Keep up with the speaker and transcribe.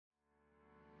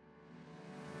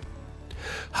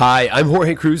Hi, I'm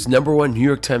Jorge Cruz, #1 New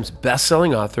York Times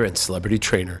bestselling author and celebrity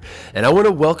trainer, and I want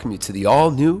to welcome you to the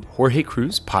all-new Jorge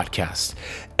Cruz podcast.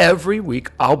 Every week,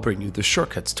 I'll bring you the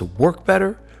shortcuts to work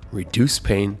better, reduce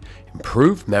pain,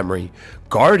 improve memory,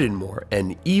 garden more,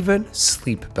 and even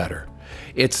sleep better.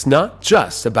 It's not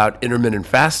just about intermittent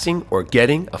fasting or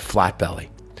getting a flat belly.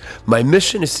 My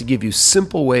mission is to give you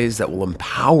simple ways that will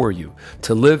empower you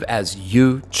to live as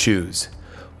you choose.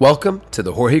 Welcome to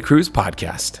the Jorge Cruz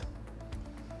podcast.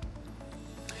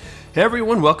 Hey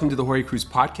everyone, welcome to the Jorge Cruz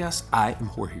podcast. I am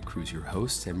Jorge Cruz, your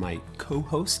host, and my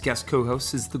guest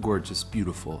co-host is the gorgeous,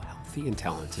 beautiful, healthy, and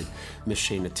talented Miss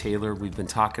Shayna Taylor. We've been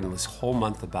talking this whole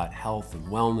month about health and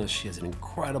wellness. She has an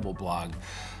incredible blog.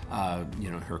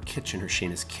 Her kitchen, her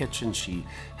Shayna's Kitchen. She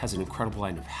has an incredible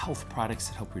line of health products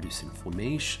that help reduce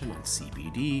inflammation on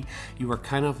CBD. You are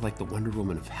kind of like the Wonder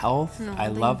Woman of health. I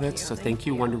love it. So thank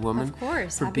you, Wonder Woman, of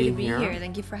course, for happy being to be here.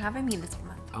 Thank you for having me this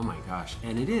month. Oh my gosh.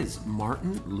 And it is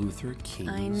Martin Luther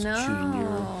King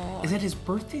Jr. Is it his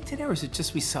birthday today, or is it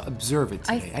just we observe it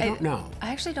today? I don't know.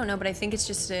 I actually don't know, but I think it's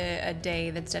just a day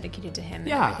that's dedicated to him and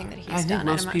Yeah, everything that he's I think done.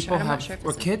 most people I'm not have, sure if or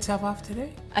it's kids have off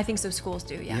today? I think so, schools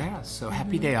do, yeah. Yeah, so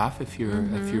happy day off if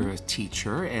you're a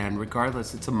teacher, and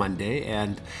regardless, it's a Monday,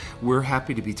 and we're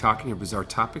happy to be talking. Because our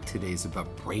topic today is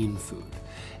about brain food,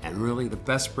 and really the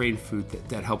best brain food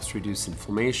that helps reduce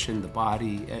inflammation, the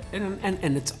body,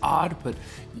 and it's odd, but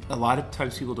a lot of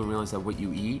times people don't realize that what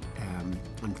you eat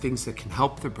and things that can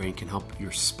help the brain can help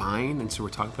your spine, and so we're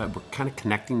kind of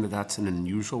connecting that's in an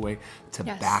unusual way to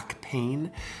back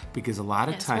pain, because a lot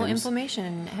of times... Well,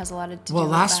 inflammation has a lot to do Well,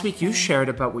 with last back week pain. you shared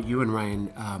about what you and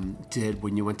Ryan did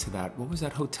when you went to that, what was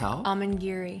that hotel?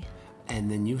 Amangiri. And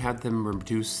then you had them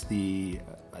reduce the...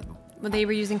 Well, they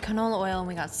were using canola oil and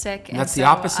we got sick. And that's so the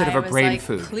opposite of I a was brain like,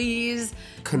 food. Please,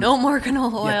 no more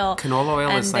canola oil. Yeah, canola oil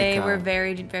and is like... they were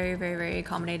very, very, very, very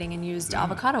accommodating and used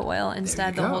avocado oil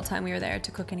instead the go. whole time we were there to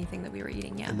cook anything that we were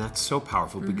eating, yeah. And that's so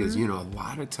powerful because, a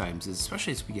lot of times,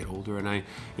 especially as we get older, and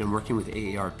I'm working with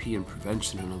AARP and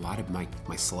prevention, and a lot of my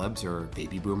celebs are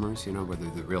baby boomers, whether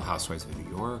the Real Housewives of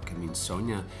New York. I mean,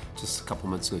 Sonia just a couple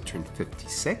months ago turned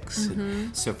 56.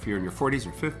 And so if you're in your 40s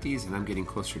or 50s, and I'm getting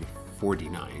closer to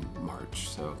 49 March,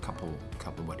 so a couple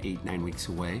 8-9 weeks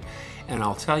away. And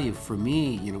I'll tell you, for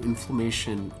me,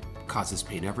 inflammation causes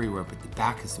pain everywhere, but the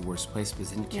back is the worst place because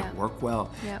then you can't work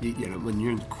well. When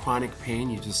you're in chronic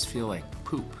pain, you just feel like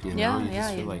poop. You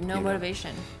just feel like, no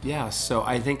motivation. Yeah, so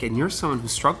I think, and you're someone who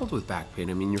struggled with back pain.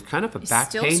 I mean, you're kind of a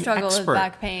back pain expert. Still struggle with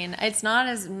back pain. It's not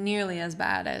as nearly as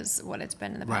bad as what it's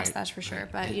been in the past, that's for sure.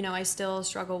 But I still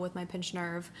struggle with my pinched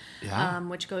nerve,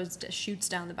 which shoots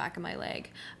down the back of my leg,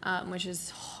 which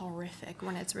is horrific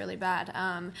when it's really bad.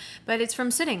 But it's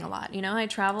from sitting a lot. I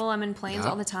travel. I'm in planes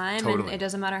all the time, and it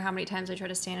doesn't matter how many times I try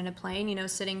to stand in a plane.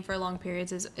 Sitting for long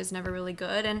periods is never really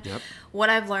good. And what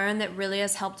I've learned that really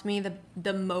has helped me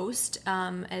the most,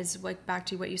 as like back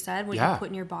to what you said, what you put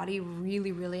in your body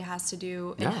really, really has to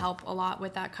do and help a lot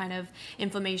with that kind of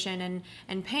inflammation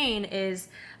and pain is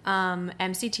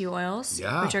MCT oils,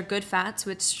 which are good fats,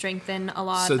 which strengthen a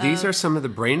lot. So these are some of the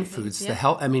brain foods.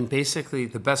 Basically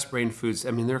the best brain foods.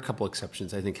 I mean, there are a couple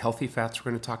exceptions. I think healthy fats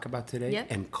we're going to talk about today,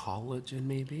 and collagen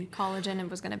maybe. Collagen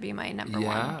was going to be my number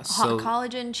one. So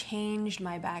collagen changed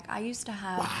my back. I used to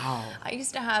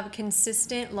have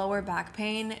consistent lower back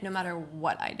pain no matter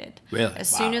what I did. Really? As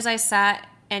soon as I sat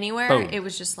anywhere, it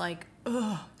was just like,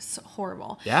 ugh, so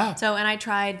horrible. Yeah. So, and I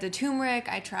tried the turmeric.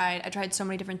 I tried so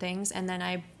many different things, and then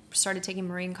I started taking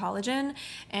marine collagen,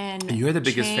 and you're the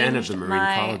biggest fan of the marine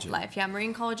collagen. Life. Yeah,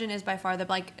 marine collagen is by far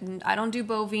I don't do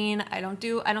bovine. I don't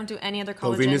do any other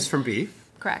collagen. Bovine is from beef.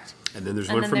 Correct. And then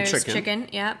there's one from chicken.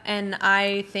 Yeah. And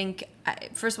I think,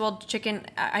 first of all, chicken,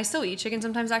 I still eat chicken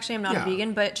sometimes, actually. I'm not a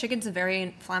vegan, but chicken's a very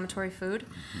inflammatory food.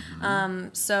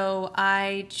 So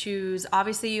I choose,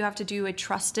 obviously you have to do a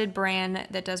trusted brand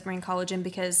that does marine collagen,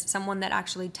 because someone that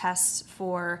actually tests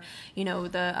for,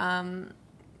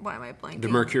 why am I blanking? The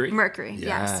mercury? Mercury,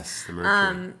 yes. The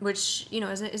mercury. Which,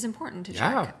 is important to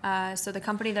check. So the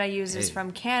company that I use is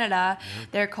from Canada.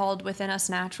 They're called Within Us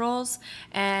Naturals,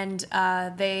 and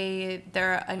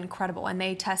they're incredible, and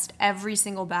they test every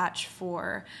single batch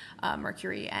for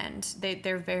mercury, and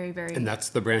they're very, very... And that's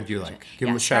the brand you like. Give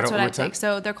them a shout out one more time.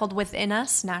 So they're called Within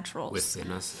Us Naturals.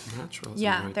 Within Us Naturals.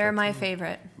 Yeah, they're my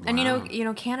favorite. Wow.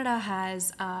 And Canada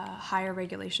has higher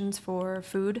regulations for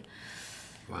food.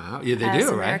 Wow. Yeah, they as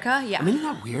do, America. right? Yeah. I mean,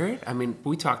 isn't that weird? I mean,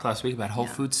 we talked last week about Whole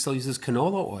Foods still uses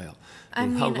canola oil. I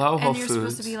mean, hello, Whole and you're Foods.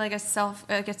 supposed to be like a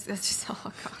it's just, oh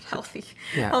God, healthy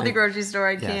Yeah, grocery store.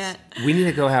 I can't. We need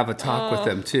to go have a talk with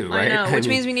them too, right? I know, which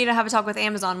means we need to have a talk with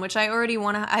Amazon, which I already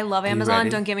want to. I love Amazon. ready?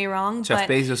 Don't get me wrong. Jeff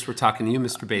but Bezos, we're talking to you,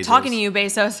 Mr. Bezos. talking to you,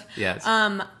 Bezos. Yes.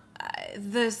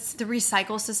 The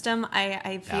recycle system,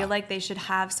 I feel like they should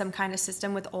have some kind of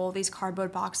system with all these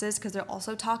cardboard boxes because they're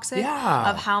also toxic. Yeah.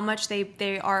 Of how much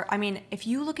they are. I mean, if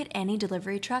you look at any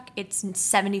delivery truck, it's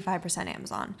 75%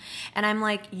 Amazon. And I'm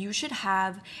like, you should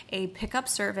have a pickup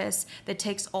service that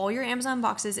takes all your Amazon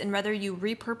boxes, and whether you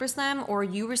repurpose them or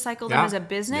you recycle them as a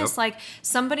business, like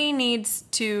somebody needs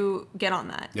to get on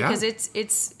that because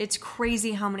it's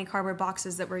crazy how many cardboard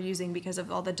boxes that we're using because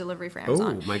of all the delivery for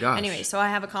Amazon. Oh my gosh. Anyway, so I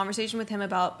have a conversation with him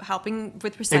about helping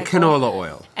with recycle. And canola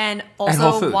oil. And Whole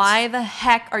also, Foods. why the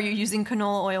heck are you using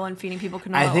canola oil and feeding people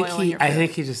canola oil in your food? I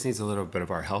think he just needs a little bit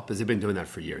of our help, because they've been doing that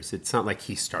for years. It's not like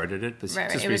he started it, but he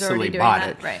just It was recently already doing bought that,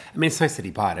 it. right. I mean, it's nice that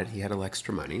he bought it. He had a little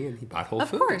extra money, and he bought Whole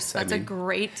Foods. Of course, that's a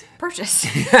great purchase.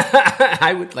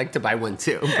 I would like to buy one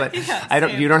too, but I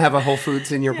don't. same. You don't have a Whole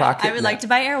Foods in your pocket? I would like to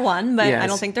buy Air One, but Yes. I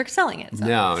don't think they're selling it. So.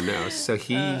 No. So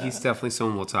he's definitely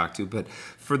someone we'll talk to. But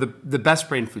for the best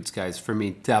brain foods, guys, for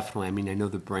me, definitely. I mean, I know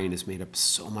the brain is made up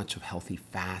so much of healthy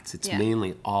fats. It's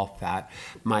mainly all fat.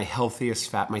 My healthiest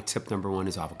fat, my tip number one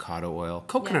is avocado oil.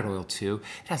 Coconut oil too.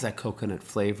 It has that coconut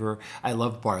flavor. I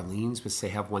love Barleans, but they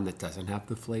have one that doesn't have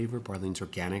the flavor. Barleans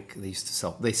Organic. They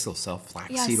still sell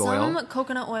flaxseed oil. Some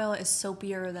coconut oil is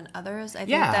soapier than others. I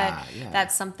think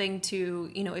that's something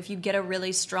to, if you get a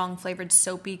really strong flavored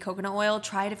soapy coconut oil,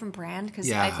 try a different brand,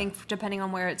 because I think depending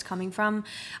on where it's coming from,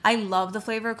 I love the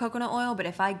flavor of coconut oil, but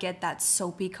if I get that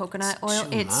soapy coconut oil,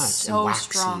 it's so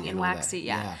strong and waxy.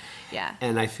 Yeah.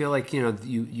 And I feel like,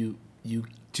 you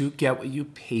do get what you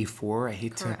pay for. I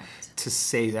hate to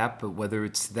say that, but whether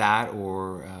it's that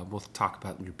or we'll talk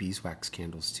about your beeswax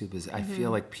candles too, because I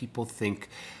feel like people think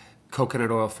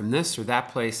coconut oil from this or that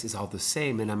place is all the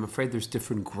same, and I'm afraid there's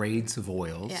different grades of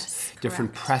oils,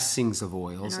 different pressings of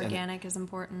oils. And organic is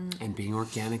important. And being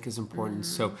organic is important.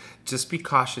 So just be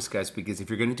cautious, guys, because if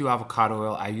you're going to do avocado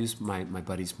oil, I use my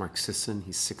buddy's Mark Sisson.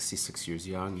 He's 66 years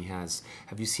young.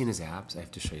 Have you seen his abs? I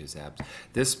have to show you his abs.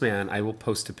 This man, I will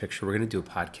post a picture. We're going to do a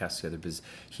podcast together because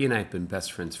he and I have been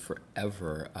best friends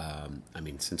forever.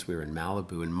 Since we were in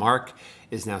Malibu. And Mark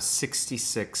is now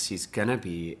 66. He's going to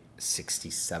be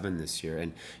 67 this year,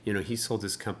 and he sold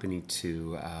his company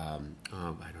to I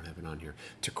don't have it on here,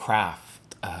 to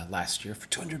Kraft last year for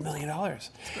 $200 million. That's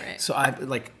great. So I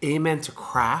amen to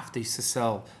Kraft. They used to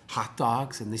sell hot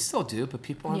dogs, and they still do, but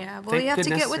people you have to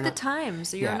get with the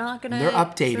times. You're not going to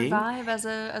survive as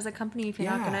a company if you're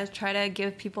not going to try to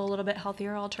give people a little bit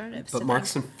healthier alternatives. But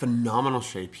Mark's in phenomenal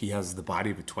shape. He has the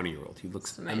body of a 20-year-old. He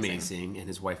looks amazing, and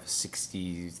his wife is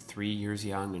 63 years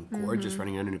young and gorgeous,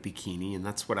 running around in a bikini, and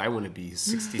that's what I want to be,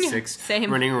 66,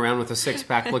 running around with a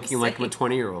six-pack looking like a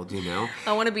 20-year-old,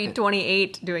 I want to be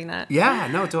 28 doing that. Yeah,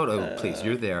 no, don't. Oh, please,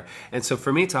 you're there. And so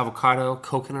for me, it's avocado,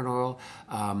 coconut oil,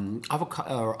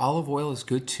 olive oil is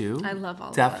good too. I love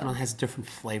olive oil. Definitely has a different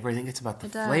flavor. I think it's about the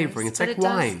flavoring. It's like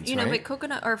wines, right? But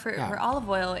coconut or for olive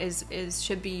oil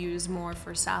should be used more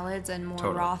for salads and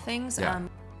more raw things. Yeah.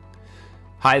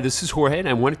 Hi, this is Jorge, and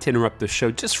I wanted to interrupt the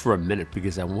show just for a minute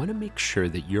because I want to make sure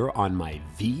that you're on my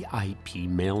VIP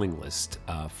mailing list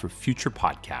for future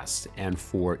podcasts and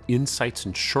for insights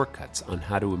and shortcuts on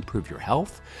how to improve your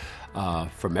health.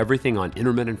 From everything on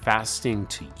intermittent fasting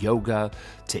to yoga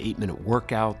to 8-minute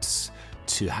workouts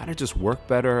to how to just work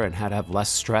better and how to have less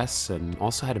stress and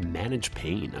also how to manage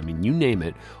pain. I mean, you name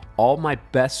it, all my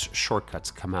best shortcuts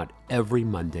come out every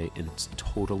Monday, and it's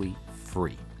totally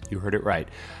free. You heard it right.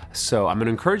 So I'm going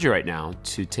to encourage you right now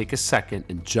to take a second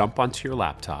and jump onto your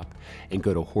laptop and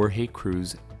go to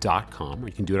jorgecruz.com, or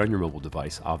you can do it on your mobile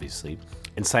device, obviously,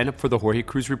 and sign up for the Jorge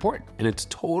Cruz Report. And it's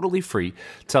totally free.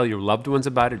 Tell your loved ones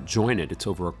about it. Join it. It's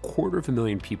over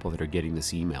 250,000 people that are getting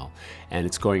this email, and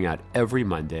it's going out every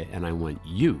Monday, and I want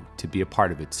you to be a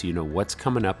part of it so you know what's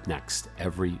coming up next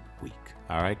every week.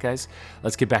 All right, guys,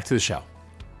 let's get back to the show.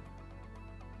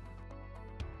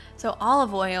 So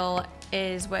olive oil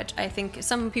is, which I think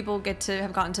some people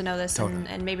have gotten to know this,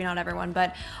 and maybe not everyone,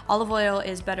 but olive oil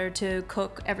is better to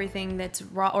cook everything that's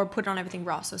raw or put on everything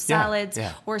raw. So salads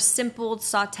or simple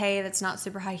saute that's not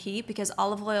super high heat, because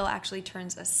olive oil actually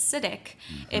turns acidic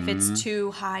if it's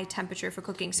too high temperature for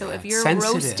cooking. So if you're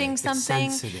roasting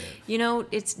something,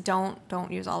 it's don't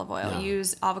use olive oil.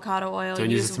 Use avocado oil.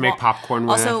 Don't use it to make popcorn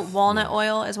with. Also, walnut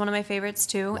oil is one of my favorites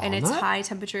too, and it's high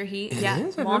temperature heat. It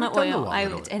is? Walnut oil.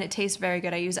 And it tastes very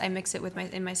good. I mix it it with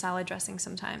in my salad dressing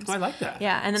sometimes. Oh, I like that.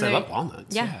 Yeah, and then I love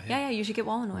walnuts. Yeah. You should get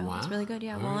walnut oil. Wow. It's really good.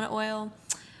 Yeah, All walnut oil,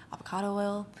 avocado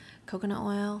oil, coconut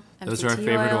oil. Those are our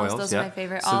favorite oils. Those are my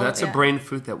favorite. So that's a brain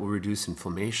food that will reduce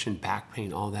inflammation, back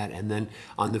pain, all that. And then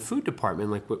on the food department,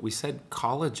 like what we said,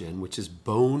 collagen, which is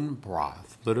bone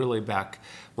broth. Literally back,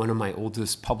 one of my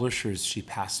oldest publishers, she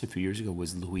passed a few years ago,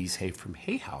 was Louise Hay from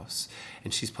Hay House.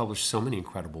 And she's published so many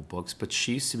incredible books. But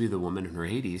she used to be the woman in her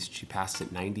 80s. She passed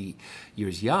at 90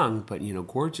 years young, but,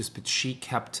 gorgeous. But she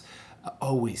kept...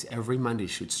 always, every Monday,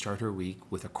 she would start her week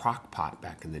with a crock pot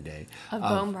back in the day. Of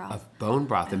bone broth. Of bone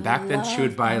broth. And back then, she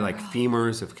would buy like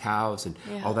femurs of cows and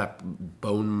all that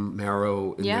bone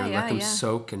marrow in there, let them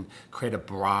soak and create a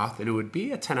broth. And it would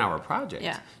be a 10-hour project.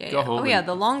 Go home.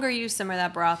 The longer you simmer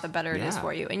that broth, the better it is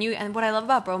for you. And what I love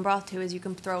about bone broth, too, is you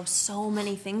can throw so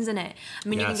many things in it. I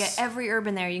mean, you can get every herb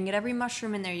in there. You can get every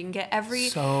mushroom in there. You can get every,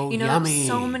 yummy.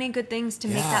 So many good things to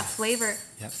make that flavor.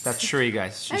 Yep, that's Shuri,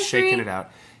 guys. She's shaking it out.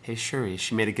 Hey, Shuri.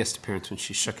 She made a guest appearance when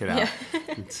she shook it out.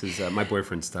 This is my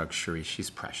boyfriend's dog, Shuri.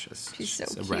 She's precious. She's so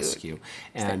cute. A rescue.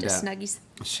 And just snuggies.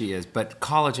 She is. But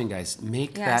collagen, guys,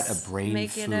 make that a brain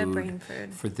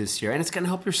food for this year. And it's going to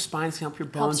help your spine, it's going to help your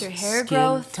bones, helps your hair skin.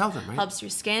 growth. Tell them, right? Helps your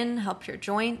skin, helps your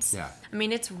joints. Yeah. I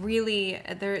mean, it's really,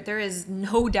 there is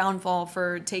no downfall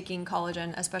for taking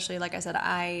collagen, especially, like I said,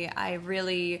 I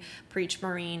really preach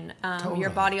marine. Your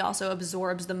body also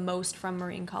absorbs the most from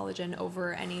marine collagen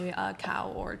over any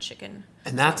cow or chicken.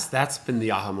 And that's been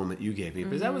the aha moment you gave me,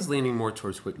 because I was leaning more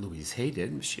towards what Louise Hay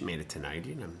did. She made it to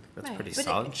 90, and that's pretty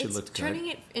solid. She looked good. Turning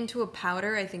it into a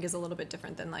powder, I think, is a little bit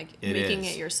different than making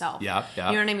it yourself. Yeah. You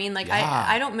know what I mean? Like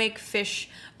I don't make fish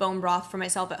bone broth for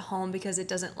myself at home because it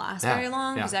doesn't last very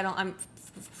long. Because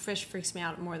fish freaks me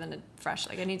out more than it fresh.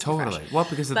 Like I need to be fresh. Well,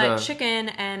 because of but chicken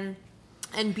and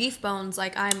beef bones,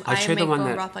 like I make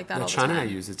bone broth like that all the time. The China I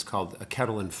use, it's called a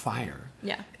kettle and fire.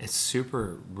 Yeah. It's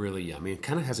super, really yummy. It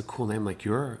kind of has a cool name, like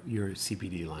your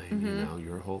CBD line,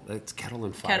 your whole, it's kettle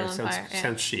and fire.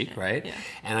 Sounds chic, right? Yeah.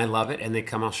 And I love it. And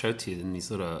I'll show it to you in these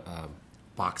little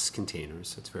box containers.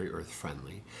 So it's very earth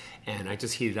friendly. And I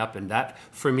just heat it up. And that,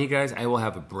 for me, guys, I will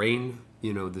have a brain,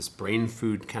 this brain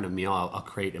food kind of meal I'll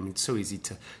create. I mean, it's so easy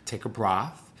to take a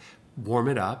broth, warm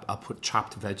it up. I'll put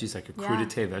chopped veggies like a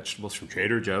crudité vegetables from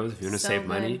Trader Joe's if you want to save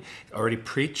money. Already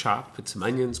pre-chopped. Put some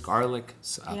onions, garlic.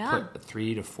 Put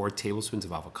 3 to 4 tablespoons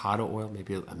of avocado oil.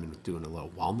 Maybe I'm doing a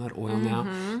little walnut oil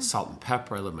now. Salt and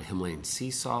pepper. I love my Himalayan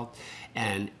sea salt.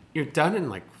 And you're done in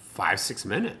like 5-6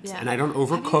 minutes. Yeah. And I don't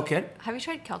overcook it. Have you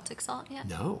tried Celtic salt yet?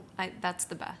 No. That's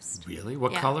the best. Really?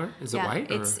 What color? Is it white?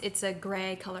 It's a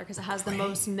gray color because it has the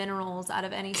most minerals out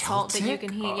of any salt that you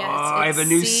can heat. Yeah, I have a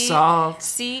new salt.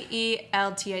 Celtic.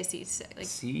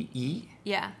 C-E?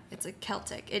 Yeah, it's a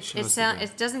Celtic. It doesn't sound...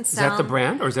 Is that the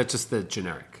brand or is that just the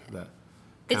generic?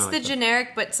 It's the generic,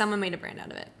 but someone made a brand out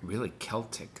of it. Really?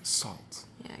 Celtic salt.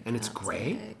 Yeah, and it's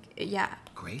gray? Yeah.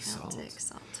 Gray salt. Celtic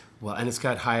salt. Well, and it's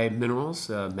got high minerals,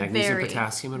 magnesium,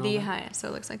 potassium, and all that? High, so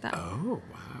it looks like that. Oh,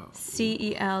 wow.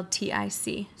 Celtic.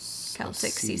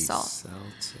 Celtic sea salt.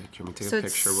 Celtic. Can we take a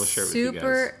picture? We'll share it with you guys.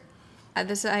 Super... I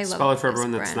love Spell it for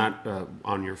everyone that's not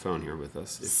on your phone here with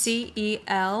us. Celtic.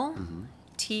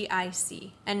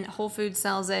 And Whole Foods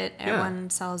sells it. Everyone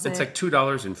sells it. It's like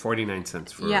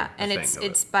 $2.49 for and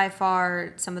it's by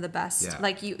far some of the best. Yeah.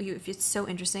 Like it's so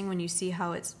interesting when you see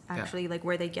how it's actually like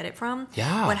where they get it from.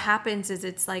 Yeah. What happens is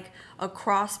it's like a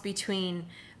cross between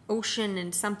ocean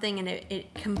and something, and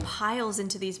it compiles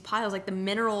into these piles. Like the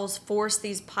minerals force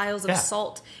these piles of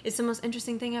salt. It's the most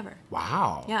interesting thing ever.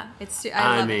 Wow. Yeah,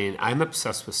 I'm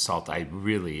obsessed with salt. I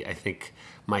think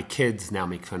my kids now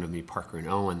make fun of me, Parker and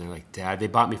Owen. They're like, Dad, they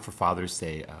bought me for Father's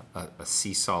Day a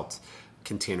sea salt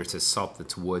container. It says salt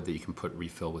that's wood that you can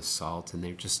refill with salt, and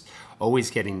they're just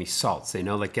always getting me salts. They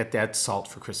know, like, get Dad salt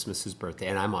for Christmas, his birthday,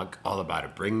 and I'm like all about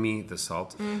it. Bring me the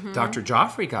salt. Dr.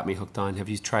 Joffrey got me hooked on. Have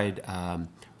you tried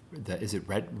is it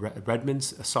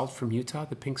Redmond's salt from Utah,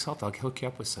 the pink salt? I'll hook you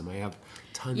up with some. I have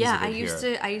tons of it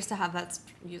here. I used to have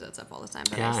use that stuff all the time.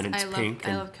 But and it's pink.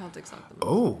 I love Celtic salt the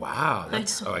most. Oh, wow. I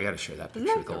got to share that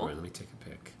picture with everyone. Let me take a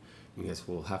pic. You guys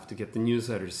will have to get the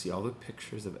newsletter to see all the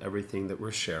pictures of everything that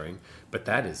we're sharing. But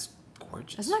that is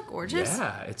gorgeous. Isn't that gorgeous?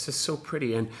 Yeah, it's just so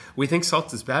pretty. And we think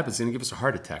salt is bad, but it's going to give us a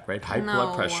heart attack, right? High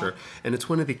blood pressure. And it's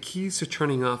one of the keys to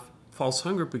turning off false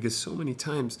hunger, because so many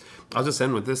times, I'll just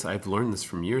end with this, I've learned this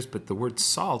from years, but the word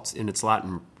salt in its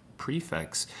Latin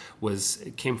prefix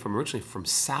came from originally from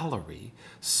salary,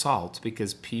 salt,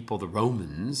 because people, the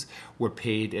Romans, were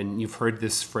paid, and you've heard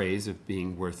this phrase of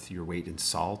being worth your weight in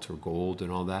salt or gold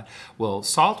and all that. Well,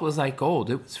 salt was like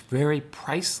gold. It was very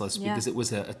priceless because it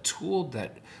was a tool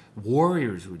that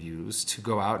warriors would use to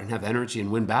go out and have energy and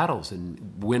win battles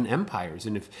and win empires.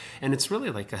 And it's really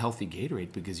like a healthy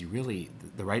Gatorade, because you really,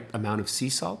 the right amount of sea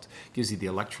salt gives you the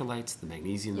electrolytes, the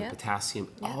magnesium, the potassium,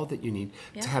 all that you need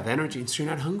to have energy, and so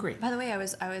you're not hungry. By the way, I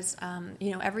was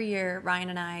every year Ryan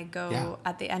and I go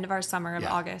at the end of our summer of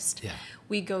August. Yeah.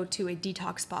 We go to a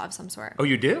detox spa of some sort. Oh,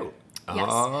 you do? Yes.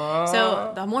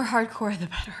 So the more hardcore, the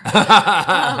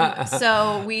better.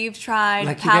 So we've tried.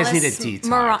 Like Palace, you guys need a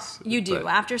detox. You do.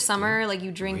 After summer, like you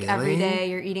drink every day.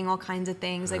 You're eating all kinds of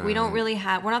things. Like we don't really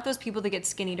have. We're not those people that get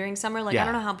skinny during summer. Like I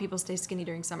don't know how people stay skinny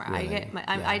during summer. Really?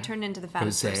 I turn into the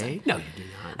fattest person. No, you do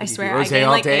not. I swear.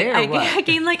 I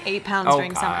gained like 8 pounds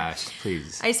during summer. Oh gosh,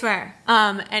 please. I swear.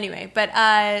 Anyway, but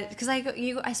because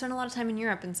I spend a lot of time in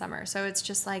Europe in summer, so it's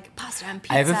just like pasta and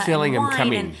pizza. I have a feeling I'm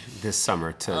coming and this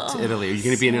summer to Italy. Are you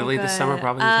going to be in Italy this summer,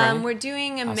 probably? Right? We're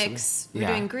doing a mix. We're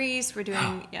doing Greece. We're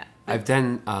doing, I've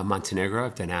done Montenegro.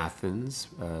 I've done Athens,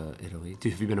 Italy.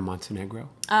 Have you been to Montenegro?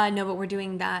 No, but we're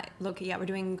doing that. We're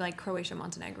doing like Croatia,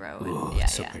 Montenegro. Oh,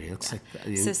 it's so pretty. It looks like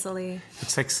Sicily.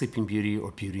 It's like Sleeping Beauty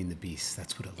or Beauty and the Beast.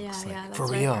 That's what it looks like. That's for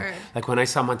real. Like when I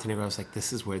saw Montenegro, I was like,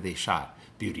 this is where they shot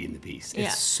Beauty and the Beast.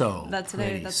 It's so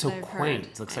pretty. That's so quaint.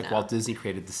 It looks like Walt Disney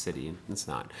created the city, and it's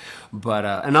not.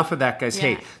 But enough of that, guys.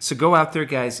 Hey, so go out there,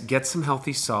 guys. Get some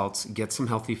healthy salts. Get some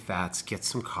healthy fats. Get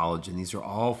some collagen. These are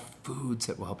all foods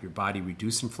that will help your body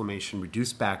reduce inflammation,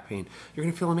 reduce back pain. You're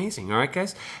going to feel amazing. All right,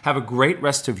 guys? Have a great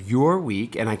rest of your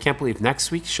week. And I can't believe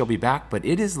next week she'll be back, but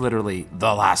it is literally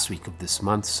the last week of this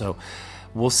month. So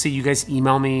we'll see. You guys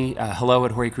email me,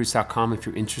 hello@jorgecruz.com if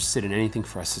you're interested in anything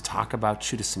for us to talk about.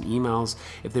 Shoot us some emails.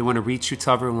 If they want to reach you,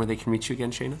 tell everyone where they can reach you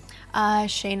again, Shayna.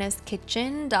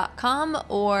 Shayna'sKitchen.com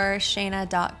or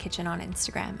Shayna.kitchen on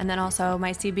Instagram. And then also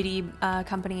my CBD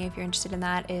company, if you're interested in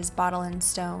that, is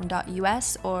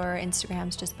bottleandstone.us, or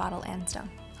Instagram's just Bottle and Stone.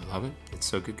 I love it. It's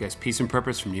so good, guys. Peace and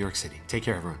purpose from New York City. Take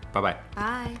care, everyone. Bye-bye.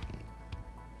 Bye.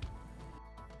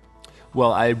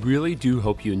 Well, I really do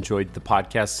hope you enjoyed the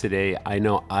podcast today. I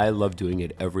know I love doing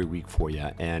it every week for you.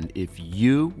 And if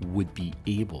you would be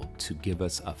able to give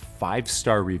us a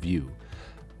 5-star review,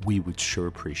 we would sure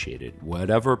appreciate it.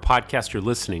 Whatever podcast you're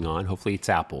listening on, hopefully it's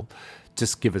Apple,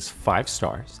 just give us 5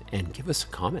 stars and give us a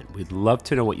comment. We'd love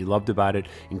to know what you loved about it.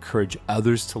 Encourage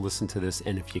others to listen to this.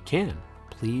 And if you can,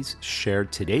 please share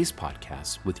today's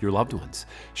podcast with your loved ones.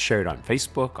 Share it on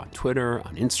Facebook, on Twitter,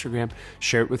 on Instagram.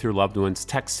 Share it with your loved ones.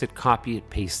 Text it, copy it,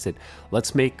 paste it.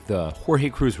 Let's make the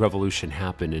Jorge Cruz revolution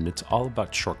happen. And it's all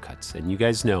about shortcuts. And you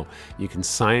guys know you can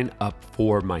sign up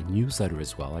for my newsletter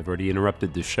as well. I've already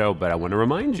interrupted the show, but I want to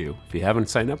remind you, if you haven't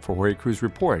signed up for Jorge Cruz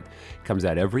Report, it comes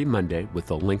out every Monday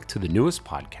with a link to the newest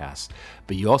podcast.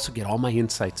 But you also get all my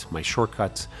insights, my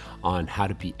shortcuts on how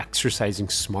to be exercising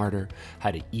smarter, how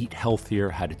to eat healthier,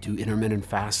 how to do intermittent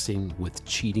fasting with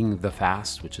cheating the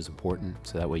fast, which is important.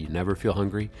 So that way you never feel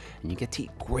hungry and you get to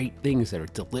eat great things that are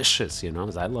delicious,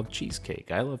 as I love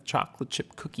cheesecake. I love chocolate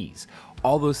chip cookies,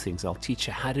 all those things. I'll teach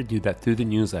you how to do that through the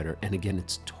newsletter. And again,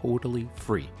 it's totally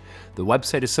free. The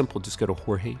website is simple. Just go to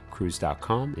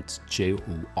jorgecruz.com. It's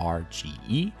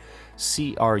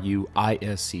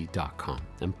JORGECRUISE.com.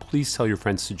 And please tell your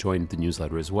friends to join the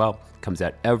newsletter as well. It comes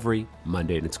out every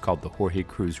Monday, and it's called the Jorge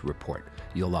Cruz Report.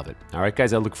 You'll love it. All right,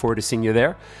 guys, I look forward to seeing you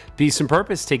there. Peace and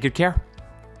purpose. Take good care.